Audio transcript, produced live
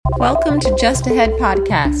Welcome to Just Ahead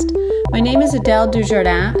podcast. My name is Adele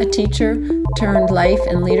Dujardin, a teacher turned life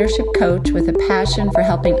and leadership coach with a passion for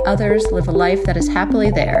helping others live a life that is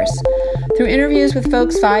happily theirs. Through interviews with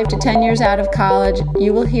folks 5 to 10 years out of college,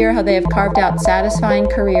 you will hear how they have carved out satisfying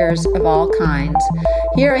careers of all kinds.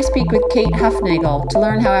 Here I speak with Kate Hufnagel to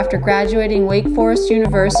learn how after graduating Wake Forest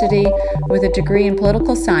University with a degree in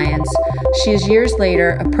political science, she is years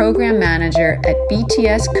later a program manager at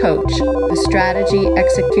BTS Coach, a strategy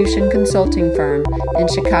execution consulting firm in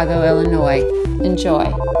Chicago, Illinois. Enjoy.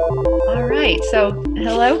 All right. So,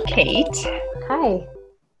 hello, Kate. Hi.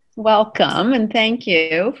 Welcome, and thank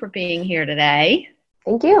you for being here today.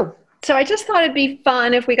 Thank you. So I just thought it'd be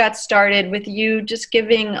fun if we got started with you just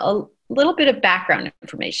giving a little bit of background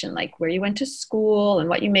information, like where you went to school and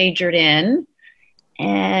what you majored in,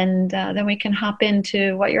 and then we can hop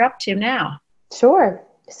into what you're up to now. Sure.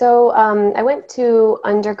 So I went to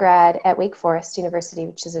undergrad at Wake Forest University,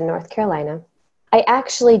 which is in North Carolina. I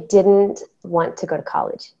actually didn't want to go to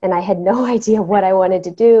college, and I had no idea what I wanted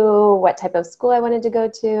to do, what type of school I wanted to go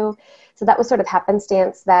to. So that was sort of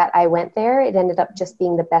happenstance that I went there. It ended up just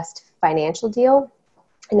being the best financial deal,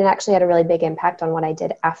 and it actually had a really big impact on what I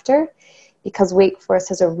did after, because Wake Forest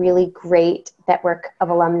has a really great network of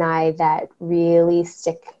alumni that really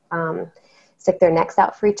stick their necks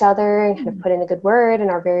out for each other and kind of put in a good word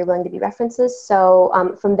and are very willing to be references.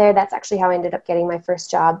 So from there, that's actually how I ended up getting my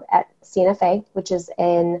first job at CNFA, which is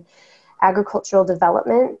in agricultural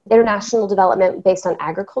development, international development based on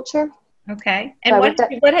agriculture. Okay. And so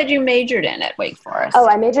what had you majored in at Wake Forest? Oh,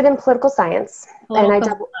 I majored in political science. I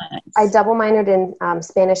double minored in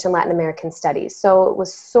Spanish and Latin American studies. So it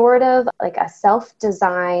was sort of like a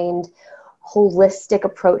self-designed, holistic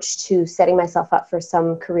approach to setting myself up for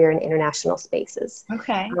some career in international spaces.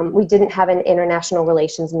 Okay. We didn't have an international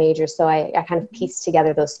relations major, so I kind of pieced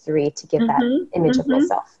together those three to give that image of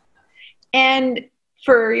myself. And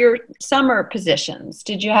for your summer positions,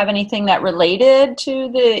 did you have anything that related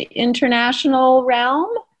to the international realm?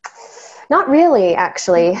 Not really,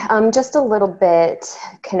 actually. Just a little bit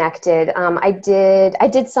connected. I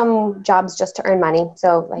did some jobs just to earn money,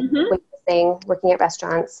 so like working at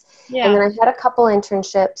restaurants. Yeah. And then I had a couple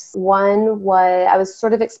internships. One was I was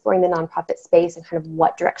sort of exploring the nonprofit space and kind of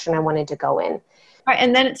what direction I wanted to go in. All right,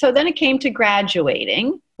 and then it came to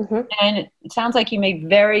graduating, and it sounds like you made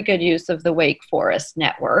very good use of the Wake Forest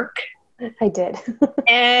network. I did.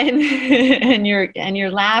 and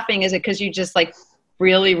you're laughing. Is it because you just like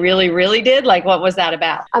really, really, really did? Like, what was that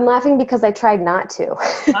about? I'm laughing because I tried not to.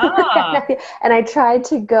 And I tried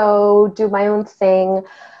to go do my own thing.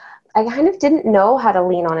 I kind of didn't know how to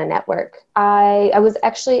lean on a network. I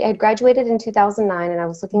had graduated in 2009, and I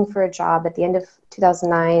was looking for a job at the end of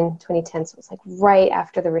 2009, 2010. So it was like right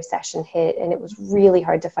after the recession hit, and it was really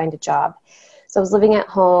hard to find a job. So I was living at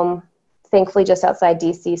home, thankfully just outside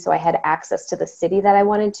DC, so I had access to the city that I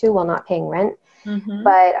wanted to while not paying rent. But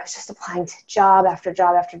I was just applying to job after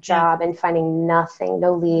job after job and finding nothing,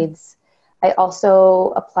 no leads. I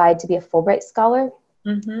also applied to be a Fulbright scholar,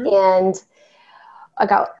 and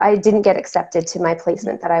I didn't get accepted to my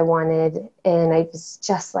placement that I wanted. And I was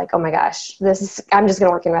just like, oh my gosh, I'm just going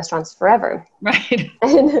to work in restaurants forever. Right.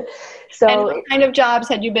 And what kind of jobs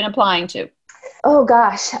had you been applying to? Oh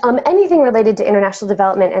gosh, anything related to international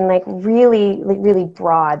development and like really, really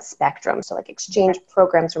broad spectrum. So like exchange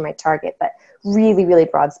programs were my target, but really, really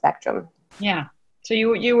broad spectrum. Yeah. So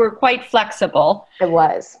you were quite flexible. I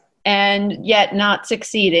was. And yet not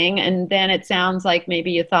succeeding. And then it sounds like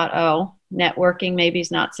maybe you thought, oh, networking maybe is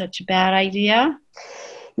not such a bad idea.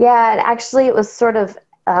 Yeah, and actually it was sort of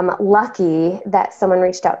lucky that someone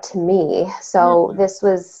reached out to me. So this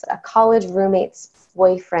was a college roommate's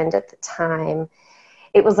boyfriend at the time.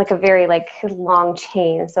 It was like a very long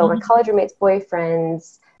chain. So my college roommate's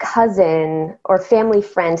boyfriend's cousin or family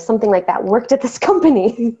friend, something like that, worked at this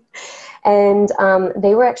company. And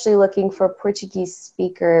they were actually looking for a Portuguese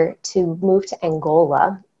speaker to move to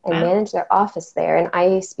Angola and manage their office there. And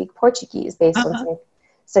I speak Portuguese based on some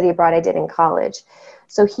study abroad I did in college.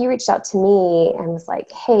 So he reached out to me and was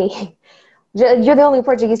like, hey, you're the only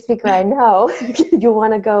Portuguese speaker I know. You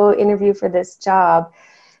want to go interview for this job?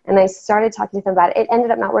 And I started talking to them about it. It ended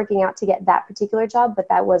up not working out to get that particular job, but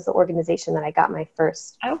that was the organization that I got my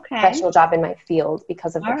first professional job in my field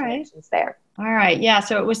because of the connections there. All right. Yeah.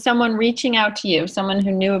 So it was someone reaching out to you, someone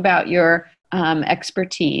who knew about your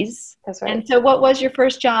expertise. That's right. And so what was your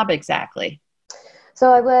first job exactly?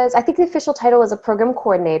 So I think the official title was a program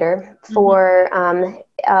coordinator for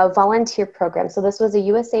a volunteer program. So this was a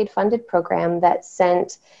USAID funded program that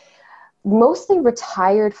sent mostly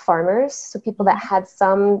retired farmers, so people that had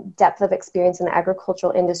some depth of experience in the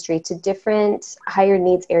agricultural industry, to different higher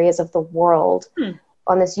needs areas of the world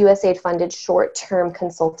on this USAID funded short-term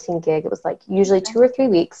consulting gig. It was like usually 2 or 3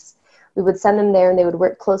 weeks. We would send them there and they would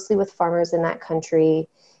work closely with farmers in that country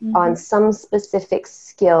on some specific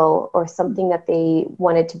skill or something that they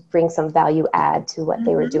wanted to bring some value add to what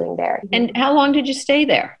they were doing there. And how long did you stay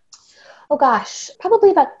there? Oh gosh, probably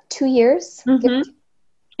about 2 years.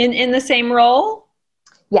 In the same role?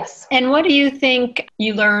 Yes. And what do you think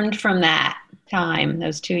you learned from that time,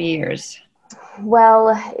 those 2 years?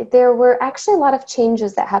 Well, there were actually a lot of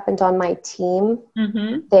changes that happened on my team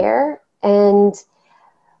there. And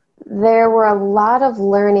there were a lot of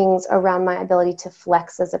learnings around my ability to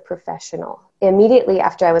flex as a professional. Immediately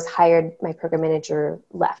after I was hired, my program manager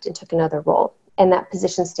left and took another role. And that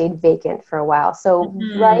position stayed vacant for a while. So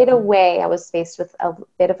right away, I was faced with a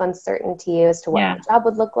bit of uncertainty as to what my job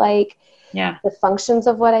would look like. The functions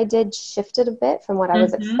of what I did shifted a bit from what I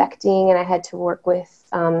was expecting, and I had to work with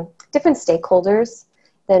different stakeholders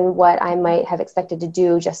than what I might have expected to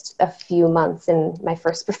do just a few months in my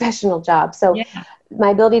first professional job. So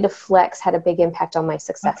my ability to flex had a big impact on my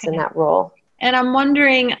success in that role. And I'm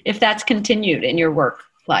wondering if that's continued in your work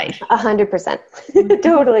life. 100%.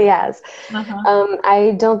 Totally has.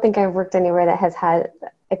 I don't think I've worked anywhere that has had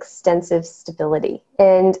extensive stability.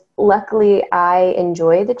 And luckily, I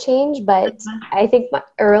enjoy the change, but I think my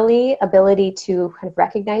early ability to kind of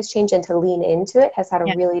recognize change and to lean into it has had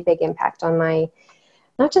a really big impact on my,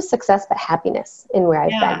 not just success, but happiness in where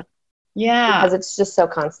I've been. Because it's just so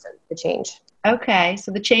constant, the change. Okay.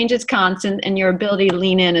 So the change is constant and your ability to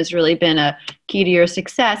lean in has really been a key to your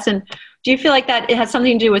success. And do you feel like that it has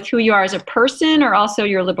something to do with who you are as a person or also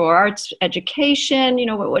your liberal arts education? You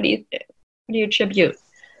know, what do you attribute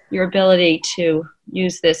your ability to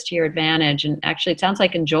use this to your advantage? And actually, it sounds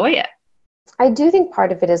like enjoy it. I do think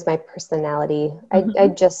part of it is my personality. I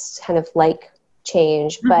just kind of like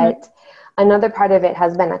change, but another part of it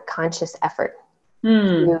has been a conscious effort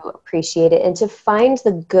to appreciate it and to find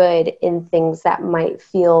the good in things that might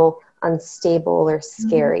feel unstable or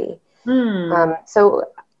scary.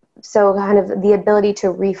 So kind of the ability to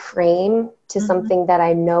reframe to something that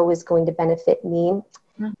I know is going to benefit me.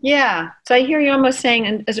 Yeah. So I hear you almost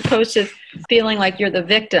saying, as opposed to feeling like you're the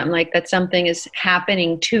victim, like that something is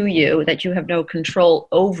happening to you, that you have no control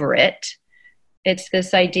over it. It's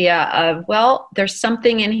this idea of, well, there's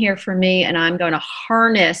something in here for me and I'm going to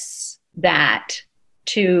harness that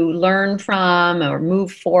to learn from or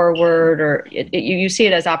move forward, or you see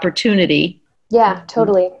it as opportunity. Yeah,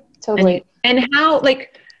 totally. And how,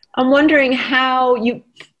 like, I'm wondering how you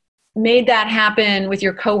made that happen with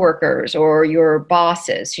your coworkers or your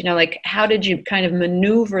bosses. You know, like, how did you kind of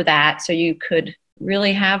maneuver that so you could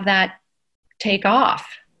really have that take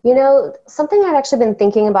off? You know, something I've actually been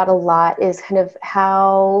thinking about a lot is kind of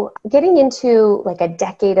how getting into like a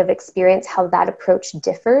decade of experience, how that approach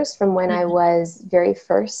differs from when I was very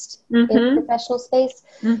first in the professional space.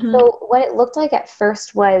 So what it looked like at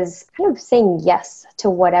first was kind of saying yes to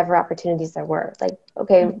whatever opportunities there were. Like,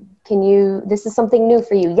 okay, this is something new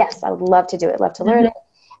for you. Yes, I would love to do it, love to learn it.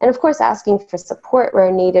 And of course, asking for support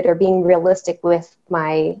where needed or being realistic with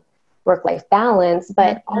my work-life balance,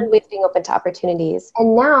 but always being open to opportunities.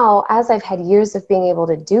 And now, as I've had years of being able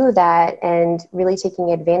to do that and really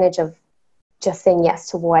taking advantage of just saying yes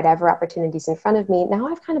to whatever opportunities in front of me, now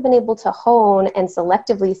I've kind of been able to hone and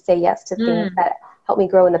selectively say yes to things that help me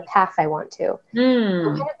grow in the path I want to.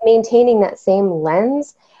 I'm kind of maintaining that same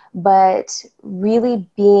lens, but really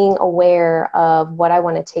being aware of what I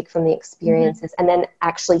want to take from the experiences and then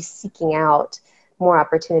actually seeking out more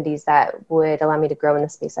opportunities that would allow me to grow in the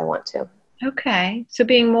space I want to. Okay. So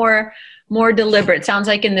being more deliberate. Sounds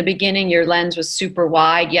like in the beginning, your lens was super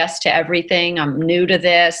wide. Yes to everything. I'm new to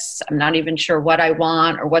this. I'm not even sure what I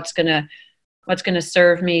want or what's going to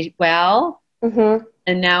serve me well.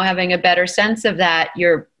 And now having a better sense of that,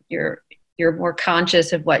 you're more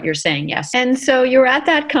conscious of what you're saying yes. And so you were at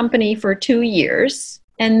that company for 2 years.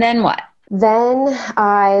 And then what? Then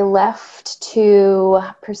I left to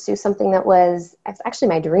pursue something that was actually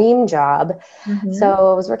my dream job.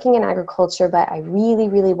 So I was working in agriculture, but I really,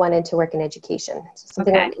 really wanted to work in education. So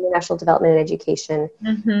something like international development and education.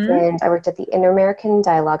 And I worked at the Inter-American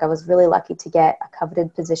Dialogue. I was really lucky to get a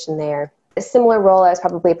coveted position there. A similar role, I was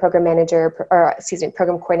probably a program manager,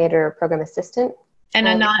 program coordinator, or program assistant. And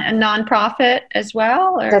a nonprofit as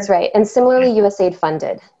well? Or? That's right. And similarly, USAID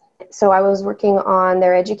funded. So I was working on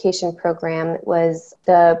their education program. It was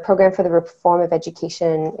the program for the reform of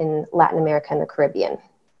education in Latin America and the Caribbean.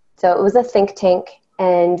 So it was a think tank,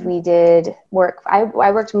 and we did work. I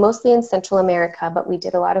worked mostly in Central America, but we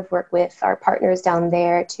did a lot of work with our partners down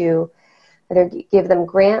there to either give them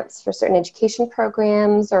grants for certain education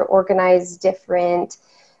programs or organize different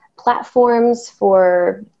platforms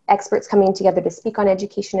for experts coming together to speak on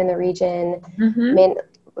education in the region,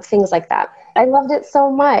 things like that. I loved it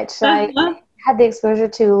so much. I had the exposure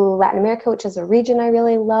to Latin America, which is a region I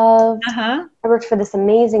really loved. I worked for this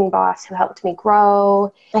amazing boss who helped me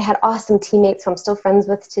grow. I had awesome teammates who I'm still friends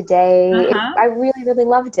with today. I really, really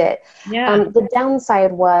loved it. The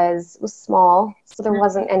downside was small, so there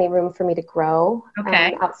wasn't any room for me to grow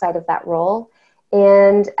outside of that role.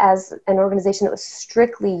 And as an organization that was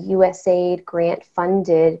strictly USAID grant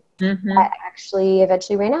funded, that actually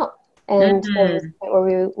eventually ran out. And there was a point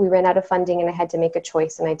where we ran out of funding and I had to make a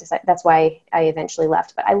choice, and I decided that's why I eventually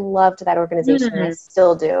left. But I loved that organization and I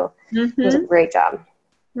still do. It was a great job.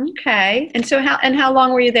 Okay. And so how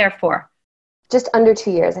long were you there for? Just under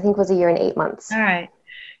 2 years. I think it was 1 year and 8 months. All right.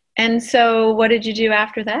 And so what did you do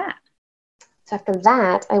after that? So after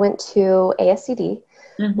that, I went to ASCD,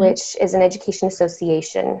 which is an education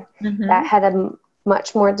association that had a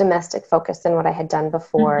much more domestic focus than what I had done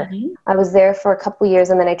before. I was there for a couple of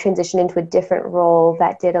years, and then I transitioned into a different role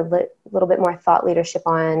that did a little bit more thought leadership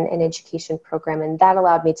on an education program, and that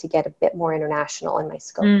allowed me to get a bit more international in my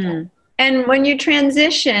scope. And when you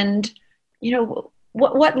transitioned,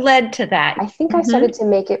 what led to that? I think I started to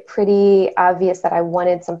make it pretty obvious that I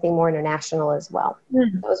wanted something more international as well.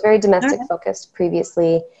 I was very domestic focused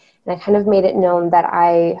previously, and I kind of made it known that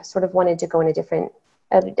I sort of wanted to go in a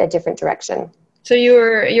different direction. So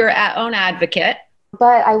you're your own advocate.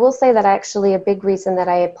 But I will say that actually a big reason that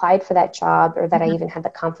I applied for that job, or that I even had the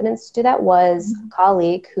confidence to do that, was a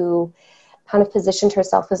colleague who kind of positioned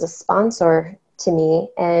herself as a sponsor to me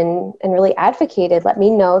and really advocated, let me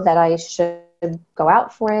know that I should go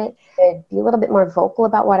out for it, I'd be a little bit more vocal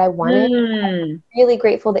about what I wanted. I'm really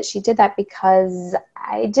grateful that she did that, because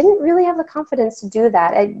I didn't really have the confidence to do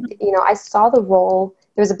that. I saw the role,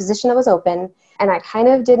 there was a position that was open, and I kind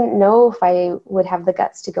of didn't know if I would have the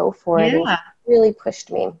guts to go for it. It really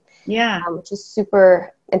pushed me, which is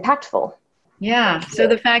super impactful. So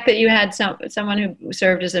the fact that you had someone who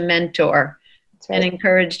served as a mentor and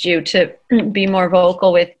encouraged you to be more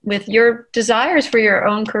vocal with your desires for your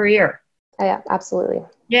own career. Yeah, absolutely.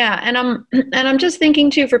 Yeah, and I'm just thinking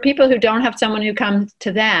too, for people who don't have someone who comes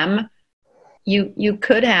to them, you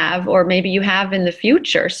could have, or maybe you have in the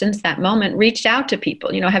future, since that moment, reached out to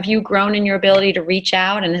people. Have you grown in your ability to reach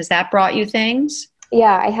out, and has that brought you things?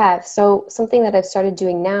 Yeah, I have. So something that I've started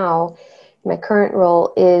doing now in my current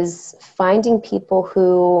role is finding people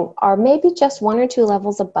who are maybe just 1 or 2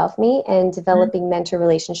 levels above me and developing mentor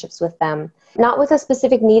relationships with them. Not with a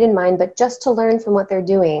specific need in mind, but just to learn from what they're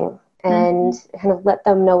doing and kind of let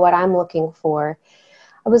them know what I'm looking for.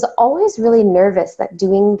 I was always really nervous that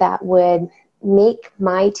doing that would make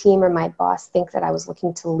my team or my boss think that I was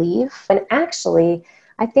looking to leave. And actually,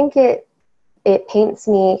 I think it paints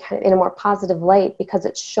me kind of in a more positive light, because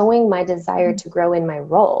it's showing my desire to grow in my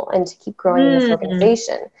role and to keep growing in this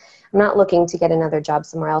organization. I'm not looking to get another job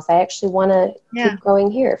somewhere else. I actually want to keep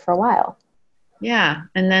growing here for a while. Yeah.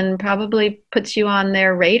 And then probably puts you on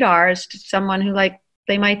their radar as to someone who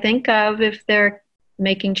they might think of if they're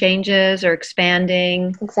making changes or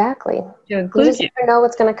expanding. Exactly. To include you just never know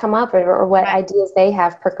what's going to come up, or what ideas they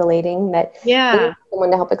have percolating that they need someone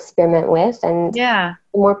to help experiment with. And the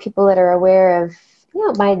more people that are aware of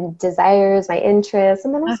my desires, my interests,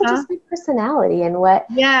 and then also just my personality and what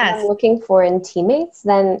I'm looking for in teammates,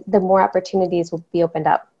 then the more opportunities will be opened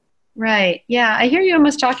up. Right. Yeah. I hear you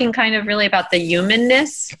almost talking kind of really about the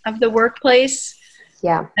humanness of the workplace.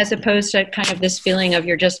 Yeah. As opposed to kind of this feeling of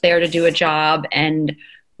you're just there to do a job and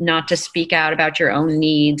not to speak out about your own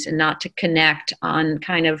needs and not to connect on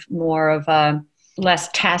kind of more of a less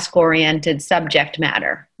task-oriented subject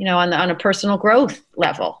matter, on a personal growth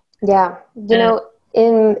level. Yeah.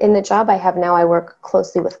 In the job I have now, I work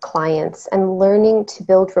closely with clients, and learning to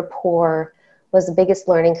build rapport was the biggest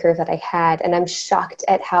learning curve that I had. And I'm shocked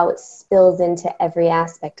at how it spills into every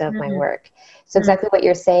aspect of my work. So exactly what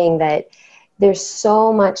you're saying, that there's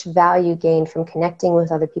so much value gained from connecting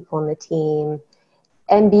with other people on the team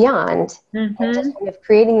and beyond. And just kind of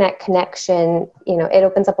creating that connection, it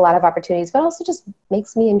opens up a lot of opportunities, but also just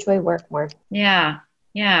makes me enjoy work more. Yeah.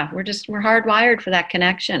 Yeah. We're hardwired for that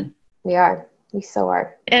connection. We are. We so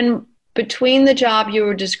are. And between the job you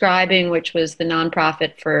were describing, which was the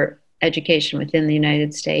nonprofit for education within the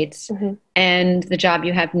United States, and the job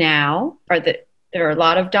you have now, there are a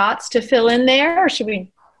lot of dots to fill in there, or should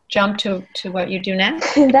we jump to what you do now?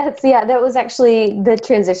 That was actually the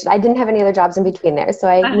transition. I didn't have any other jobs in between there. So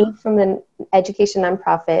I moved from the education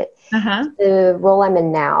nonprofit, Uh-huh. the role I'm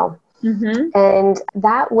in now. Mm-hmm. And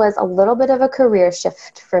that was a little bit of a career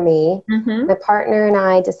shift for me. Mm-hmm. My partner and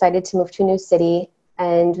I decided to move to a new city,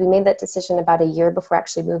 and we made that decision about a year before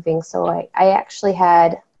actually moving. So I actually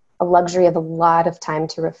had a luxury of a lot of time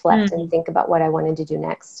to reflect and think about what I wanted to do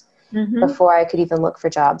next before I could even look for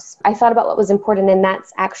jobs. I thought about what was important, and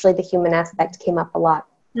that's actually the human aspect came up a lot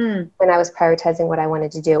when I was prioritizing what I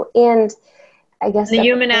wanted to do. And I guess the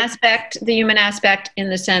human aspect in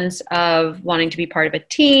the sense of wanting to be part of a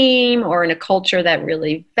team or in a culture that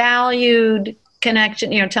really valued connection.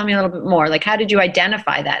 Tell me a little bit more. Like, how did you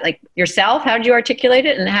identify that? Like yourself, how did you articulate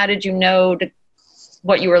it? And how did you know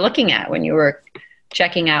what you were looking at when you were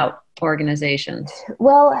checking out organizations?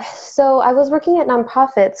 Well, so I was working at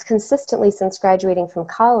nonprofits consistently since graduating from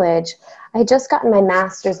college. I had just gotten my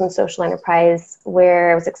master's in social enterprise,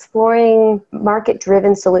 where I was exploring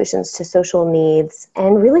market-driven solutions to social needs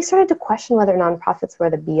and really started to question whether nonprofits were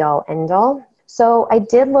the be-all, end-all. So I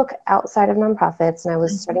did look outside of nonprofits, and I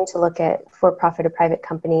was starting to look at for-profit or private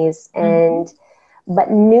companies, but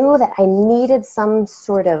knew that I needed some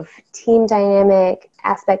sort of team dynamic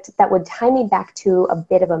aspect that would tie me back to a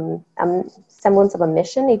bit of a semblance of a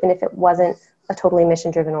mission, even if it wasn't a totally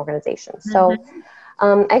mission-driven organization. So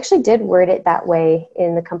I actually did word it that way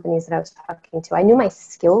in the companies that I was talking to. I knew my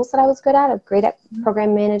skills that I was good at. I'm great at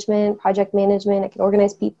program management, project management. I can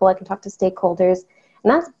organize people. I can talk to stakeholders.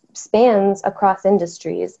 And that spans across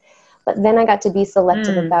industries. But then I got to be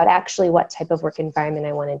selective about actually what type of work environment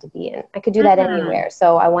I wanted to be in. I could do that anywhere.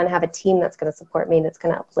 So I want to have a team that's going to support me, that's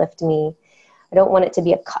going to uplift me. I don't want it to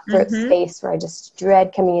be a cutthroat space where I just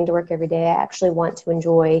dread coming into work every day. I actually want to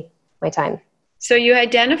enjoy my time. So you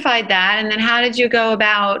identified that, and then how did you go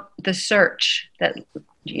about the search? That,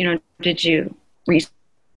 did you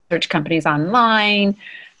research companies online,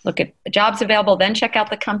 look at the jobs available, then check out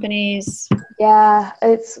the companies? Yeah,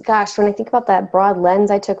 when I think about that broad lens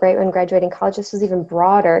I took right when graduating college, this was even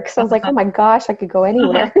broader because I was like, oh my gosh, I could go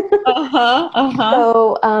anywhere.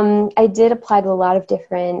 So I did apply to a lot of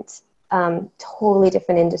different, totally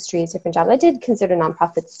different industries, different jobs. I did consider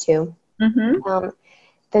nonprofits too.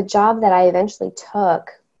 The job that I eventually took,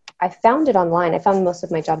 I found it online. I found most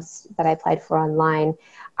of my jobs that I applied for online.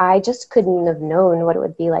 I just couldn't have known what it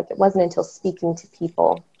would be like. It wasn't until speaking to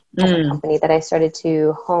people at the company that I started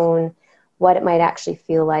to hone what it might actually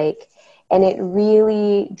feel like. And it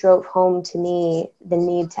really drove home to me the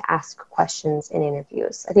need to ask questions in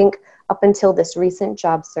interviews. I think up until this recent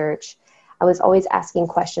job search, I was always asking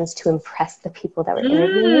questions to impress the people that were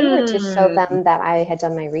interviewing me or to show them that I had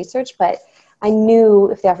done my research. But I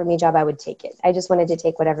knew if they offered me a job, I would take it. I just wanted to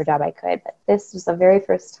take whatever job I could. But this was the very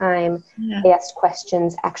first time I asked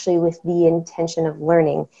questions actually with the intention of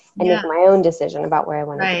learning and make my own decision about where I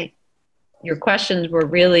wanted to be. Your questions were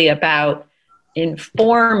really about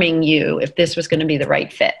informing you if this was going to be the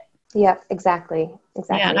right fit. Yeah, exactly.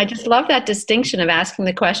 Yeah, and I just love that distinction of asking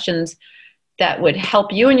the questions that would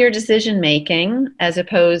help you in your decision making as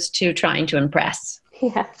opposed to trying to impress.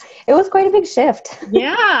 Yeah, it was quite a big shift.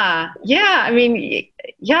 Yeah. I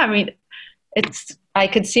mean, I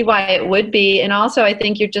could see why it would be. And also I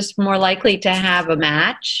think you're just more likely to have a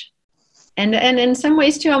match. And in some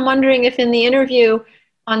ways too, I'm wondering if in the interview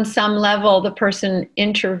on some level, the person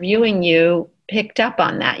interviewing you picked up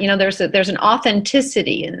on that. There's an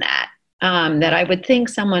authenticity in that, that I would think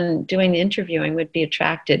someone doing the interviewing would be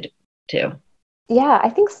attracted to. Yeah, I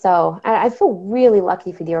think so. I feel really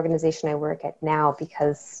lucky for the organization I work at now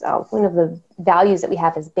because one of the values that we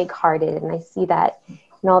have is big-hearted, and I see that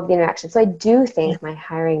in all of the interactions. So I do think my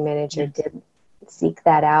hiring manager did seek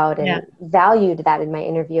that out and valued that in my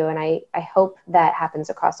interview, and I hope that happens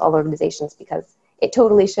across all organizations because it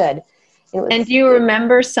totally should. And do you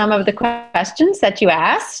remember some of the questions that you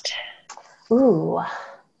asked? Ooh.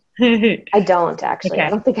 I don't actually. Okay. I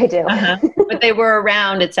don't think I do. But they were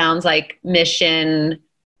around, it sounds like, mission,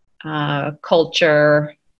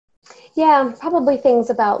 culture. Yeah, probably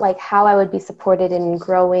things about like how I would be supported in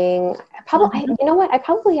growing. You know what? I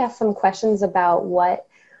probably asked some questions about what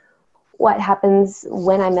happens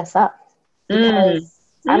when I mess up. Because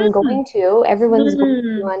I'm going to, everyone's going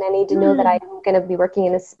to, and I need to know that I'm going to be working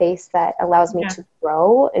in a space that allows me to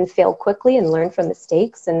grow and fail quickly and learn from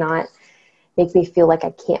mistakes and not make me feel like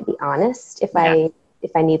I can't be honest if I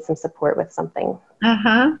need some support with something.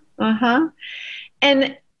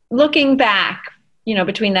 And looking back,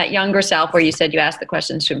 between that younger self where you said you asked the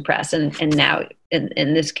questions to impress and now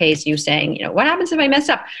in this case you saying, what happens if I mess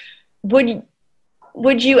up?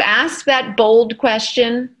 Would you ask that bold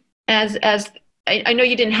question as I know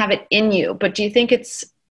you didn't have it in you, but do you think it's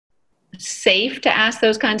safe to ask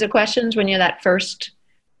those kinds of questions when you're that first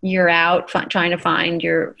you're out trying to find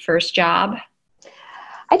your first job?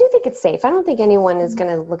 I do think it's safe. I don't think anyone is going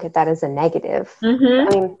to look at that as a negative. Mm-hmm.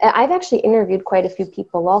 I mean, I've actually interviewed quite a few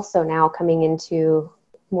people also now coming into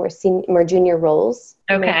more junior roles.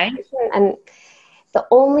 Okay. And the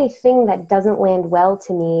only thing that doesn't land well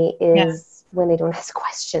to me is when they don't ask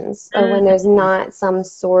questions or when there's not some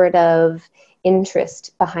sort of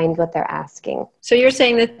interest behind what they're asking. So you're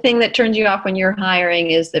saying the thing that turns you off when you're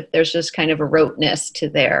hiring is that there's just kind of a roteness to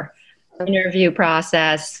their interview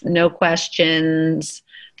process, no questions.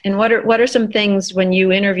 And what are some things when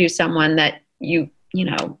you interview someone that you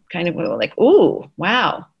kind of like, ooh,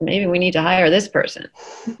 wow, maybe we need to hire this person?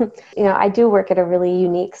 I do work at a really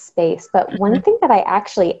unique space, but one thing that I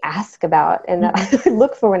actually ask about and that I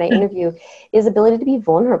look for when I interview is ability to be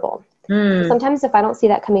vulnerable. Sometimes if I don't see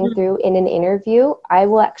that coming through in an interview, I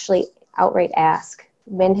will actually outright ask,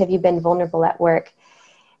 when have you been vulnerable at work?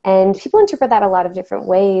 And people interpret that a lot of different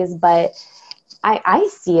ways, but I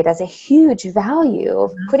see it as a huge value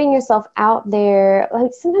of putting yourself out there.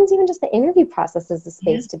 Like sometimes even just the interview process is the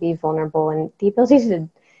space to be vulnerable, and the ability to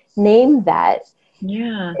name that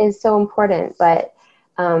is so important. But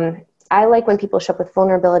I like when people show up with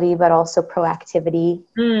vulnerability, but also proactivity.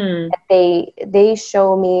 They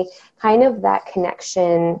show me kind of that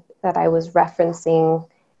connection that I was referencing,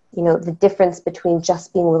 the difference between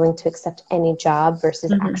just being willing to accept any job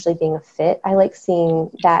versus actually being a fit. I like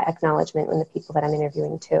seeing that acknowledgement in the people that I'm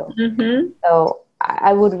interviewing too. So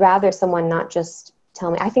I would rather someone not just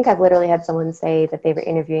tell me. I think I've literally had someone say that they were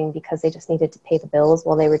interviewing because they just needed to pay the bills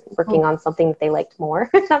while they were working on something that they liked more.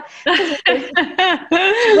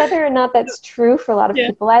 Whether or not that's true for a lot of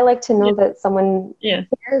people, I like to know that someone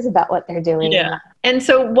cares about what they're doing. And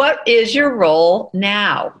so what is your role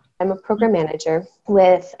now? I'm a program manager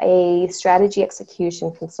with a strategy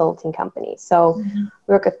execution consulting company. So we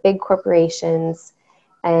work with big corporations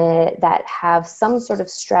that have some sort of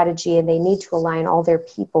strategy, and they need to align all their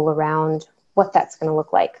people around what that's going to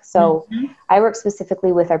look like. So I work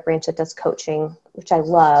specifically with our branch that does coaching, which I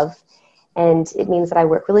love. And it means that I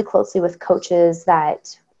work really closely with coaches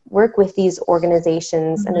that work with these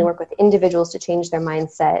organizations and they work with individuals to change their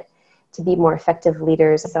mindset to be more effective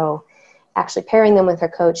leaders. So actually pairing them with our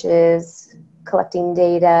coaches, collecting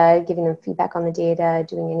data, giving them feedback on the data,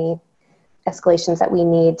 doing any escalations that we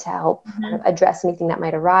need to help kind of address anything that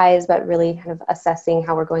might arise, but really kind of assessing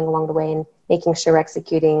how we're going along the way and making sure we're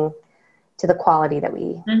executing to the quality that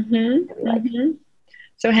we like.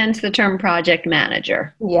 So hence the term project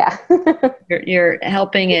manager. Yeah. You're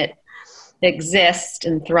helping it exist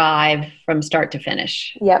and thrive from start to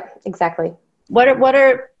finish. Yep, exactly.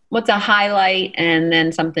 What's a highlight and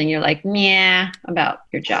then something you're like, yeah, about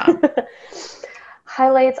your job?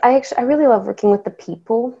 Highlights. I really love working with the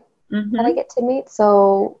people that I get to meet.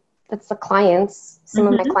 So that's the clients. Some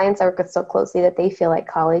of my clients I work with so closely that they feel like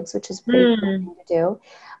colleagues, which is pretty cool thing to do.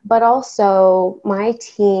 But also my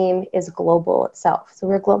team is global itself. So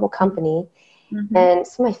we're a global company. And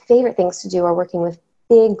some of my favorite things to do are working with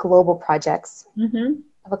big global projects.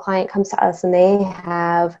 If a client comes to us and they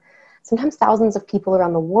have sometimes thousands of people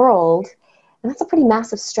around the world, and that's a pretty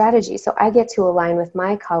massive strategy. So I get to align with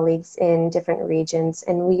my colleagues in different regions,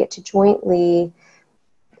 and we get to jointly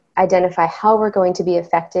identify how we're going to be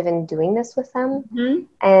effective in doing this with them.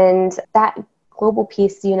 And that global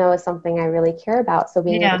piece, is something I really care about. So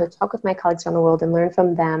being able to talk with my colleagues around the world and learn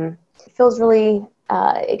from them, it feels really,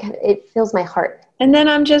 it fills my heart. And then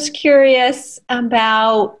I'm just curious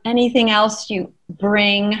about anything else you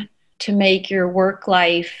bring to make your work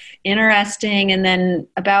life interesting, and then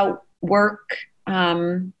about work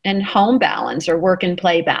and home balance or work and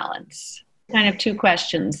play balance. Kind of two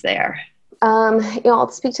questions there. I'll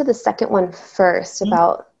speak to the second one first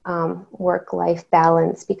about work-life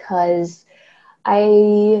balance, because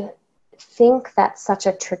I think that's such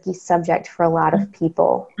a tricky subject for a lot of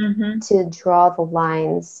people to draw the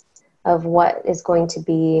lines of what is going to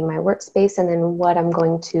be my workspace and then what I'm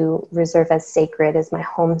going to reserve as sacred as my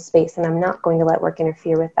home space, and I'm not going to let work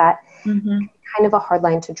interfere with that. Kind of a hard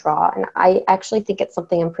line to draw, and I actually think it's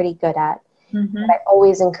something I'm pretty good at. But I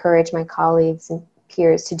always encourage my colleagues and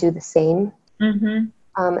peers to do the same.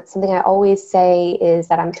 Something I always say is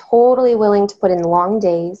that I'm totally willing to put in long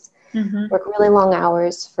days, work really long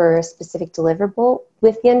hours for a specific deliverable,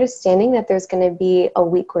 with the understanding that there's going to be a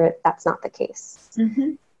week where that's not the case.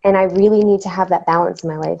 And I really need to have that balance in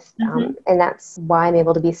my life. And that's why I'm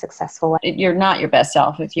able to be successful. You're not your best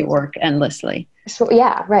self if you work endlessly. Sure,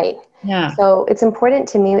 yeah, right. Yeah. So it's important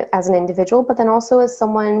to me as an individual, but then also as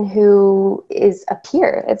someone who is a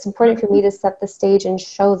peer. It's important for me to set the stage and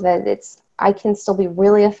show that I can still be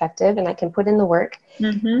really effective and I can put in the work and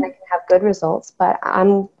I can have good results, but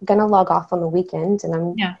I'm going to log off on the weekend and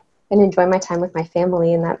I'm going to enjoy my time with my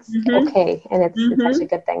family, and that's okay. And it's actually a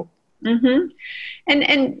good thing.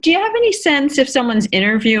 And do you have any sense, if someone's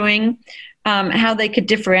interviewing, how they could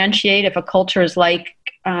differentiate if a culture is like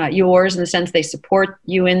yours, in the sense they support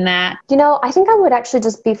you in that? I think I would actually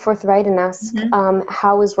just be forthright and ask,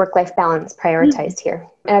 how is work-life balance prioritized here?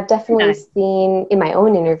 And I've definitely seen in my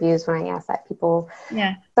own interviews, when I ask that, people,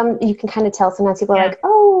 you can kind of tell sometimes people are like,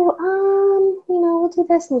 we'll do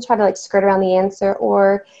this, and we'll try to like skirt around the answer,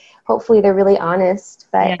 or hopefully they're really honest.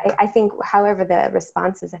 But I think however the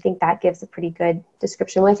response is, I think that gives a pretty good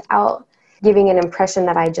description without giving an impression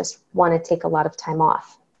that I just want to take a lot of time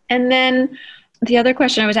off. And then the other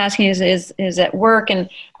question I was asking is at work, and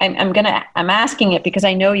I'm asking it because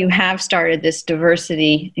I know you have started this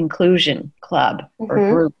diversity inclusion club or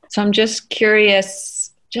group. So I'm just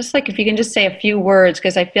curious, just like if you can just say a few words,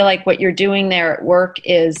 because I feel like what you're doing there at work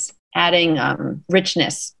is adding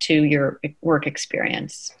richness to your work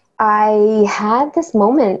experience. I had this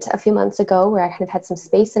moment a few months ago where I kind of had some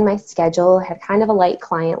space in my schedule, had kind of a light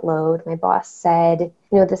client load. My boss said,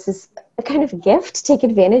 this is a kind of gift, take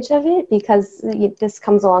advantage of it, because this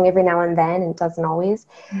comes along every now and then and doesn't always.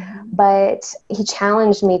 But he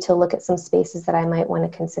challenged me to look at some spaces that I might want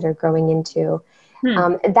to consider growing into.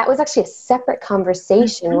 That was actually a separate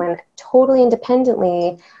conversation when totally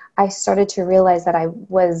independently, I started to realize that I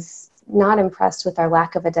was not impressed with our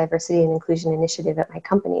lack of a diversity and inclusion initiative at my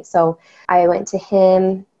company. So I went to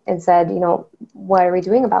him and said, what are we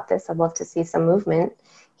doing about this? I'd love to see some movement.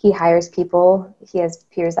 He hires people. He has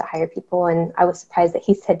peers that hire people. And I was surprised that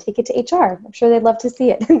he said, take it to HR. I'm sure they'd love to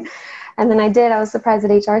see it. And then I did. I was surprised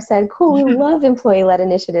that HR said, cool, we love employee-led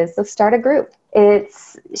initiatives. So start a group. They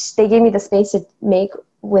gave me the space to make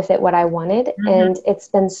with it what I wanted. And it's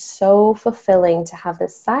been so fulfilling to have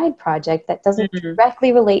this side project that doesn't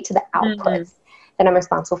directly relate to the outputs that I'm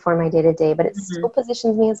responsible for in my day-to-day, but it still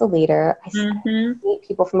positions me as a leader. I meet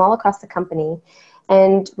people from all across the company,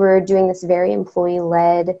 and we're doing this very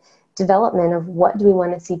employee-led development of what do we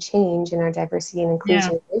want to see change in our diversity and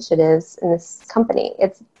inclusion initiatives in this company.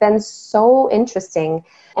 It's been so interesting,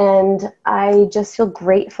 and I just feel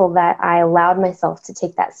grateful that I allowed myself to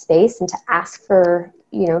take that space and to ask for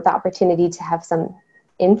the opportunity to have some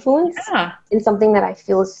influence in something that I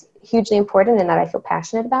feel is hugely important and that I feel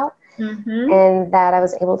passionate about, and that I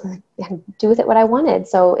was able to do with it what I wanted.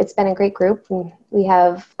 So it's been a great group, and we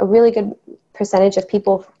have a really good percentage of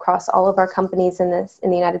people across all of our companies in the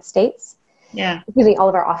United States. Including all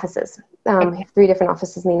of our offices. We have 3 different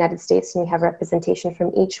offices in the United States, and we have representation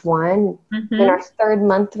from each one. In our 3rd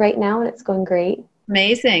month right now, and it's going great.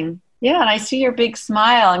 Amazing. Yeah, and I see your big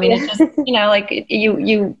smile. I mean, it's just, like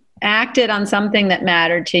you acted on something that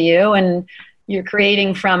mattered to you, and you're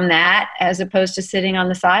creating from that as opposed to sitting on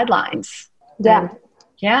the sidelines.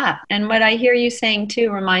 And what I hear you saying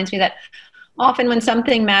too reminds me that often when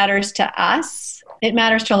something matters to us, it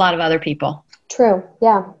matters to a lot of other people. True.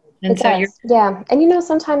 Yeah. And so and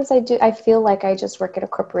sometimes I feel like I just work at a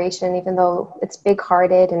corporation, even though it's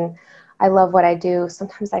big-hearted and I love what I do.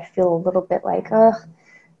 Sometimes I feel a little bit like,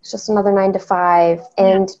 it's just another 9 to 5.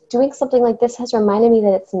 And doing something like this has reminded me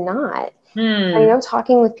that it's not.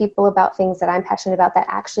 Talking with people about things that I'm passionate about that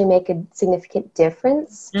actually make a significant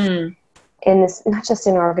difference in this, not just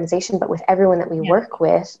in our organization, but with everyone that we work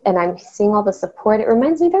with. And I'm seeing all the support. It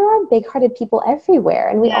reminds me there are big-hearted people everywhere,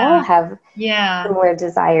 and we all have similar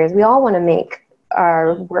desires. We all want to make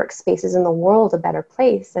our workspaces in the world a better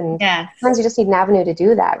place. And sometimes you just need an avenue to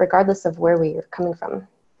do that, regardless of where we are coming from.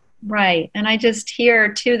 Right. And I just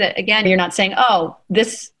hear too that, again, you're not saying,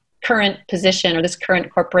 this current position or this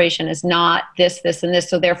current corporation is not this, and this,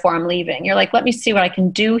 so therefore I'm leaving. You're like, let me see what I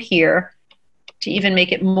can do here to even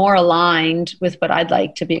make it more aligned with what I'd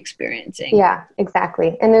like to be experiencing. Yeah,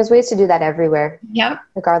 exactly. And there's ways to do that everywhere.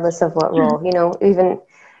 Regardless of what role. Even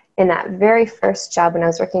in that very first job when I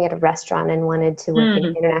was working at a restaurant and wanted to work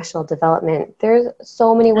in international development, there's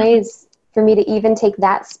so many ways for me to even take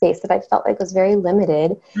that space that I felt like was very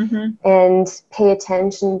limited and pay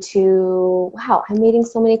attention to, wow, I'm meeting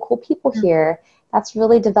so many cool people here. That's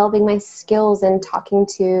really developing my skills and talking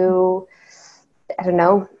to,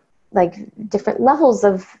 like different levels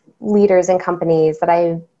of leaders in companies that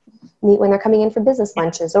I meet when they're coming in for business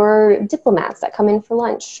lunches, or diplomats that come in for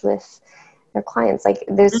lunch with their clients. Like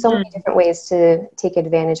there's so many different ways to take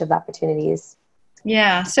advantage of the opportunities.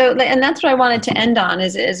 Yeah. So, and that's what I wanted to end on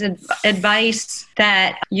is advice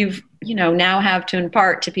that you've, now have to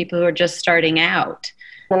impart to people who are just starting out.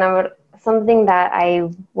 And something that I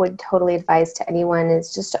would totally advise to anyone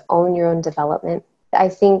is just to own your own development. I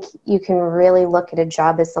think you can really look at a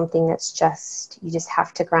job as something that's you just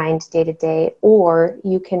have to grind day to day, or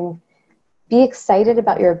you can be excited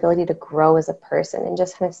about your ability to grow as a person and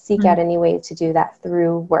just kind of seek out any way to do that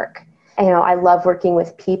through work. I love working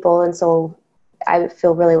with people, and so I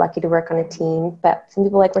feel really lucky to work on a team, but some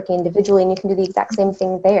people like working individually, and you can do the exact same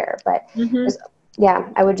thing there. But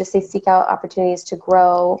I would just say seek out opportunities to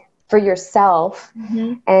grow for yourself,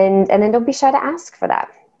 and then don't be shy to ask for that.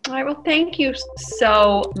 All right. Well, thank you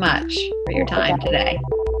so much for your time today.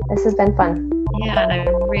 This has been fun. Yeah, and I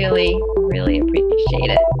really, really appreciate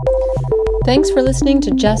it. Thanks for listening to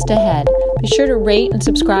Just Ahead. Be sure to rate and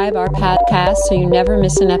subscribe our podcast so you never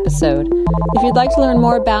miss an episode. If you'd like to learn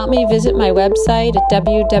more about me, visit my website at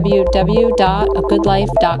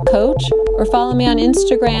www.agoodlife.coach or follow me on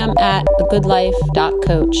Instagram at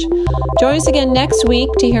agoodlife.coach. Join us again next week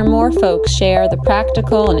to hear more folks share the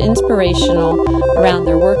practical and inspirational around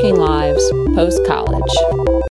their working lives post-college.